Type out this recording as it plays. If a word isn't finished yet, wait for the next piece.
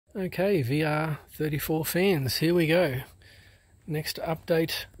Okay, VR34 fans, here we go. Next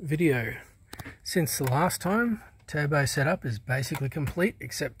update video. Since the last time, turbo setup is basically complete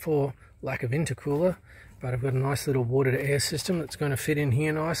except for lack of intercooler, but I've got a nice little water to air system that's going to fit in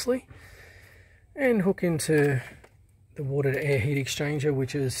here nicely and hook into the water to air heat exchanger,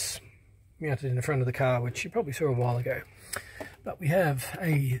 which is mounted in the front of the car, which you probably saw a while ago. But we have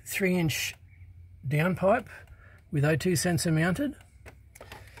a 3-inch downpipe with O2 sensor mounted.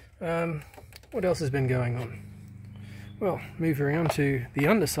 What else has been going on? Well, move around to the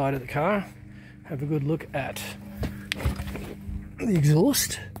underside of the car, have a good look at the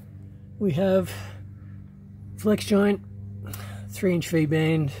exhaust. We have flex joint, 3-inch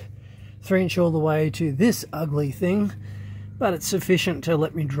V-band, 3-inch all the way to this ugly thing, but it's sufficient to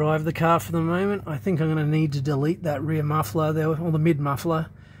let me drive the car for the moment. I think I'm going to need to delete that rear muffler there, or the mid muffler,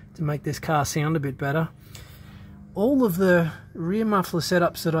 to make this car sound a bit better. All of the rear muffler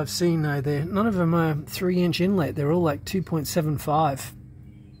setups that I've seen though, none of them are 3-inch inlet, they're all like 2.75.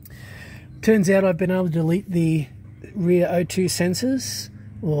 Turns out I've been able to delete the rear O2 sensors,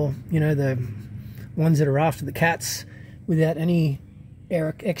 or you know, the ones that are after the cats, without any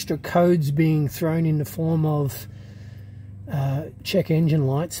extra codes being thrown in the form of check engine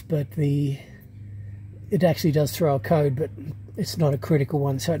lights. But it actually does throw a code, but it's not a critical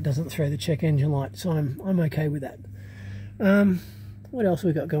one, so it doesn't throw the check engine light, so I'm okay with that. What else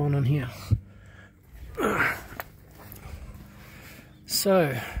we got going on here?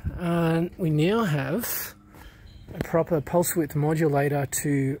 So we now have a proper pulse width modulator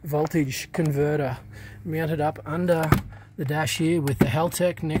to voltage converter mounted up under the dash here with the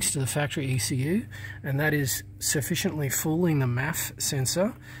Haltech next to the factory ECU, and that is sufficiently fooling the MAF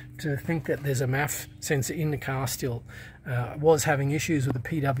sensor to think that there's a MAF sensor in the car still. I was having issues with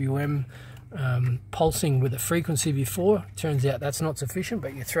the PWM pulsing with the frequency before. Turns out that's not sufficient,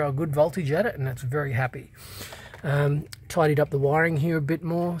 but you throw a good voltage at it and that's very happy. Tidied up the wiring here a bit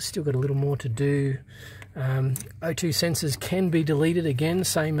more, still got a little more to do. O2 sensors can be deleted again,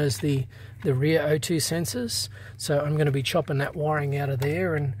 same as the rear O2 sensors, so I'm going to be chopping that wiring out of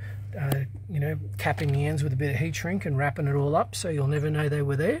there and you know, capping the ends with a bit of heat shrink and wrapping it all up so you'll never know they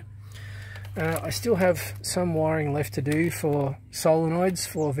were there. I still have some wiring left to do for solenoids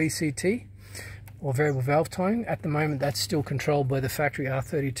for VCT, or variable valve timing. At the moment that's still controlled by the factory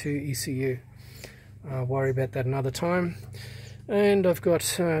R32 ECU. I'll worry about that another time. And I've got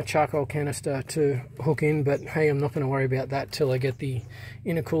charcoal canister to hook in, but hey, I'm not going to worry about that till I get the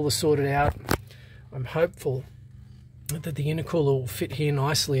intercooler sorted out. I'm hopeful that the intercooler will fit here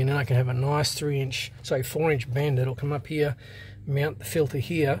nicely, and then I can have a nice 4-inch bend that'll come up here, mount the filter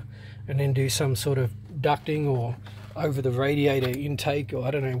here, and then do some sort of ducting or over the radiator intake, or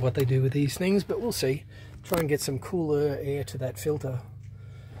I don't know what they do with these things, but we'll see. Try and get some cooler air to that filter.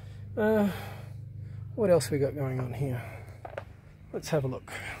 What else we got going on here? Let's have a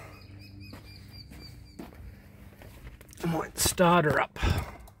look. I might start her up.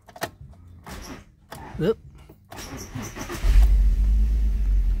 Yep.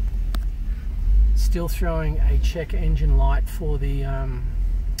 Still throwing a check engine light for the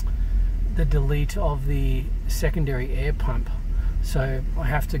delete of the secondary air pump. So I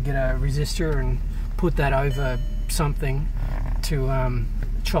have to get a resistor and put that over something to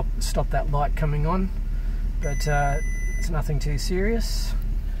stop that light coming on. But it's nothing too serious.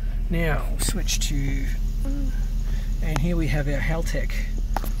 Now we'll switch to, and here we have our Haltech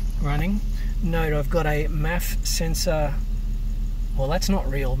running. Note I've got a MAF sensor. Well, that's not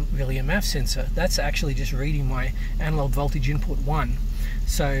really a MAF sensor. That's actually just reading my analog voltage input 1.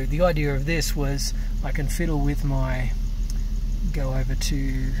 So the idea of this was I can fiddle with my, go over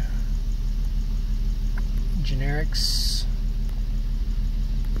to generics,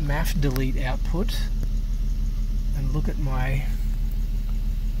 MAF delete output, and look at my,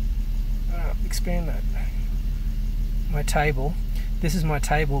 expand that, my table. This is my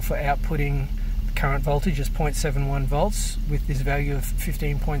table for outputting current voltage is 0.71 volts with this value of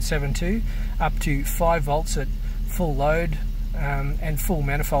 15.72 up to 5 volts at full load and full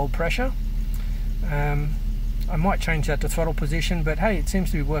manifold pressure. I might change that to throttle position, but hey, it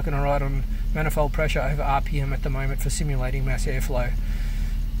seems to be working alright on manifold pressure over RPM at the moment for simulating mass airflow.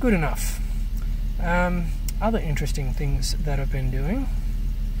 Good enough. Other interesting things that I've been doing,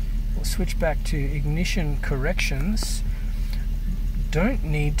 we'll switch back to ignition corrections. Don't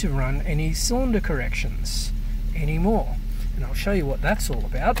need to run any cylinder corrections anymore, and I'll show you what that's all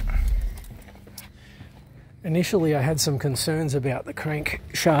about. Initially I had some concerns about the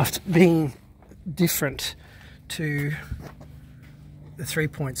crankshaft being different to the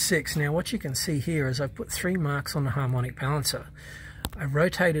 3.6. Now what you can see here is I've put 3 marks on the harmonic balancer. I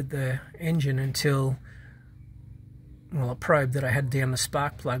rotated the engine until, well, a probe that I had down the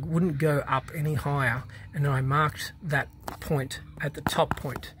spark plug wouldn't go up any higher, and then I marked that point at the top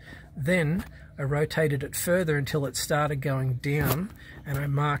point. Then I rotated it further until it started going down, and I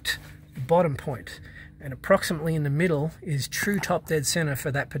marked the bottom point. And approximately in the middle is true top dead center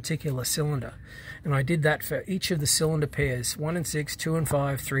for that particular cylinder. And I did that for each of the cylinder pairs, 1 and 6, 2 and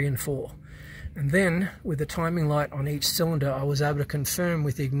 5, 3 and 4. And then with the timing light on each cylinder, I was able to confirm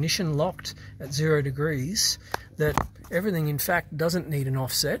with the ignition locked at 0 degrees that everything in fact doesn't need an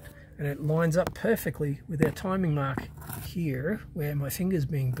offset, and it lines up perfectly with our timing mark here where my finger's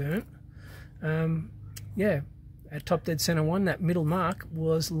being burnt. Yeah, at top dead center 1, that middle mark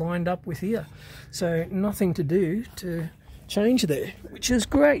was lined up with here. So nothing to do to change there, which is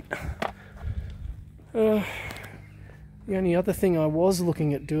great. The only other thing I was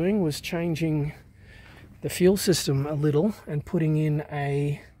looking at doing was changing the fuel system a little and putting in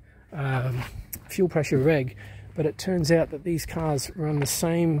a fuel pressure reg, but it turns out that these cars run the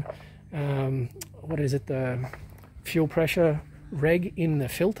same, the fuel pressure reg in the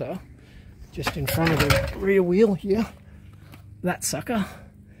filter, just in front of the rear wheel here, that sucker,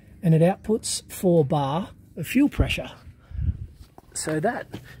 and it outputs 4 bar of fuel pressure. So that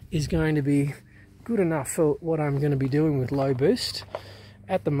is going to be good enough for what I'm going to be doing with low boost.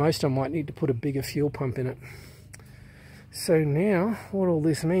 At the most I might need to put a bigger fuel pump in it. So now what all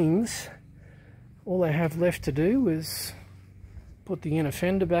this means, all I have left to do is put the inner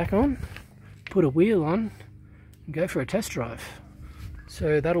fender back on, put a wheel on, and go for a test drive.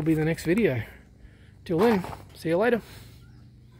 So that'll be the next video. Till then, see you later.